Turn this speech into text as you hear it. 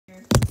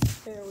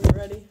Okay, are we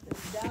ready?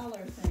 This dollar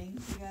thing.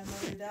 You got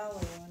another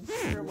dollar one.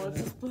 Sure,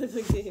 let's just play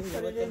the game.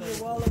 Put it in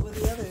your wallet with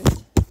the others.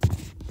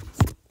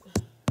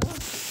 Oh,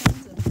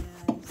 tons of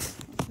bags.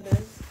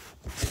 Okay.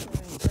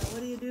 Alright, now what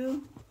do you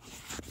do?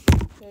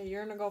 Okay,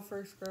 you're gonna go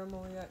first, Grandma.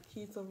 We got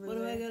Keith over What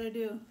there. do I gotta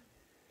do?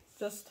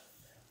 Just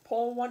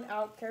pull one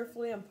out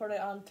carefully and put it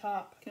on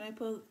top. Can I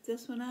pull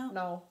this one out?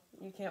 No,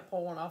 you can't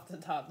pull one off the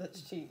top.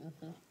 That's cheating.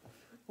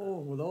 Oh,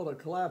 without it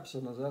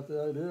collapsing, is that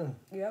the idea?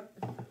 Yep.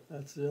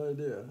 That's the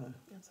idea, huh?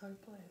 That's how you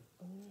play it.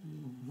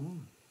 Mm-hmm.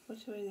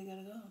 Which way they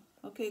gotta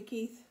go? Okay,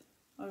 Keith.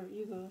 Or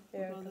you go. Yeah,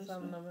 We'll go because this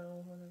I'm in way. the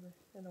middle, whatever.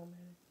 It don't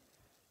matter.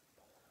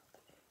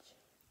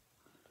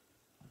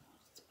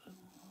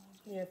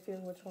 Yeah,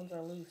 feel which ones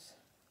are loose.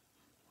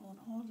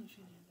 Hold if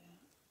you do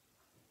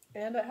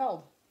that. And it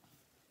held.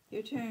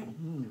 Your turn.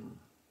 Hmm.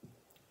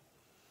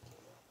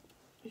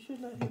 You should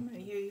let him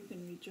right here. You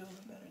can reach over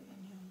better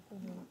than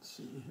him. Let's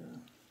see here.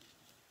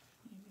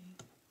 Maybe.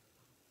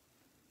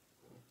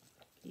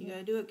 You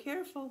gotta do it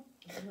careful.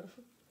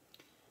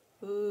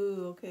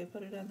 Ooh, okay,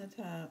 put it on the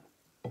top.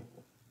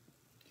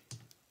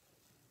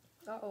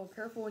 Uh-oh,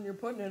 careful when you're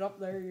putting it up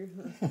there. You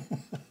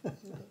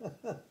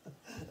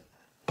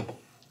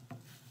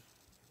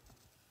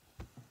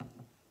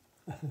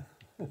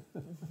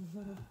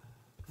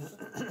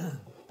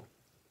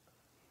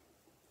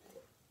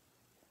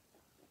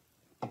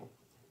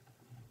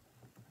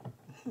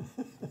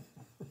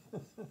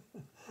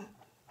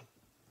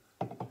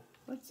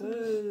What's Hey, the,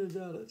 you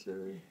got it,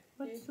 Cherry.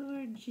 what's the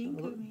word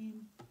Jenga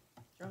mean?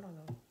 I don't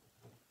know.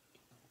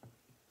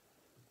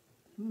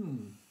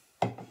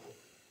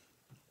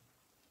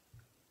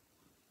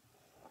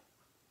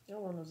 That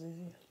one was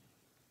easy.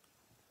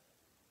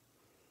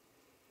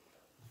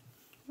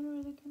 Where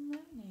are they getting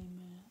that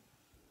name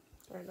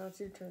at? Alright, now it's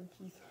your turn,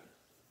 Keith.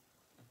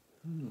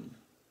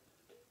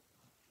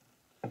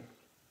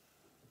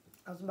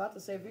 I was about to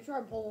say, if you try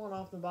to pull one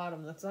off the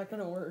bottom, that's not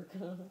going to work.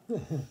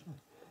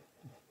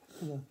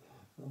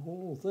 The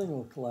whole thing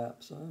will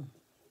collapse, huh?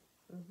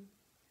 Mm-hmm.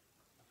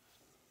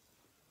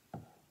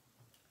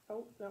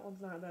 Oh, that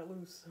one's not that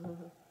loose.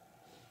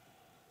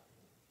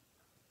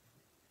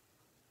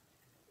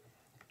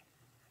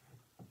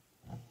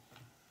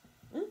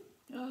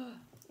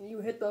 You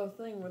hit the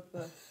thing with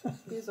the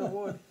piece of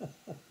wood.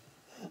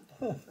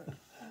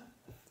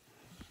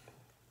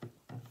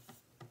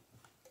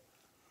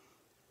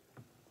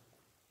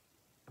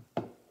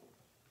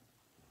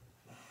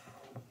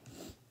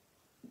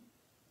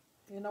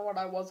 You know what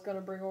I was going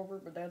to bring over,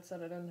 but Dad said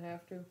I didn't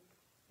have to?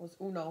 Was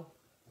Uno.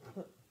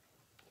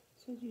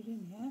 Said you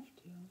didn't have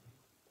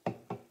to.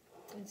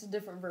 It's a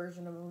different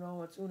version of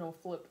Uno. It's Uno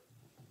Flip.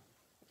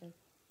 Okay,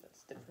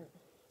 that's different.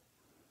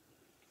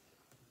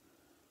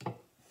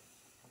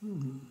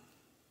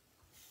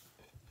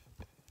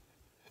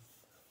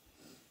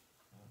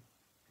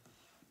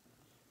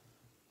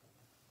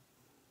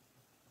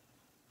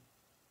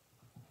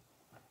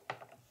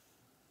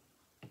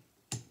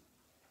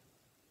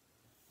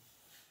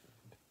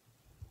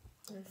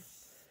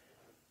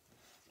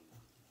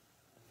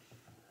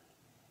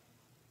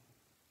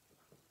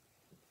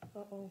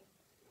 Uh-oh.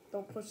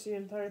 Don't push the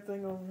entire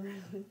thing over.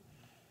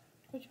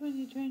 Which one are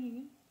you trying to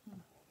get?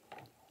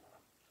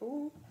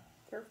 Ooh,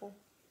 careful.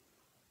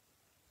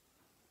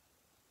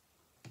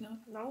 No?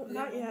 No, We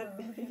not got one yet.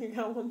 more over here. You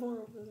got one more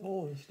over there.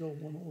 Oh, there's still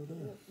one over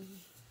there.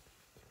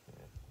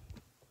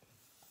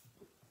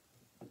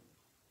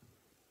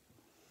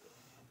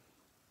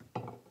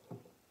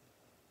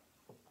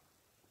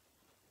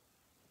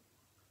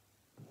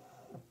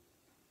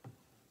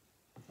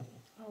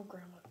 Oh,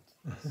 Grandma.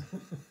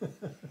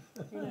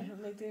 You're going to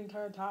make the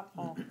entire top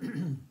fall.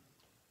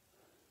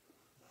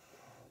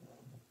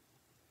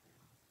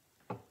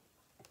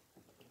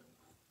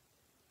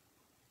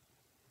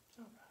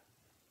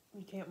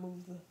 You can't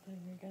move the thing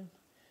again.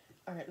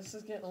 Alright, this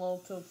is getting a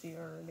little tilty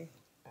already.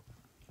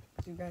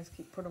 You guys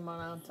keep putting them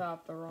on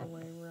top the wrong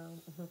way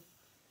around.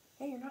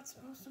 Hey, you're not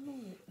supposed to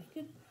move it. You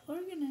can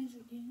organize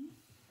it, can you?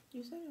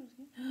 You said it was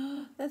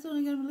good. That's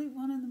only going to leave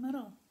one in the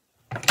middle.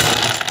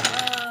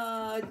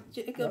 Ah,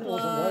 Jacob That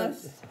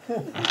wasn't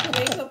lost.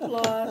 Jacob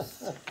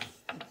lost.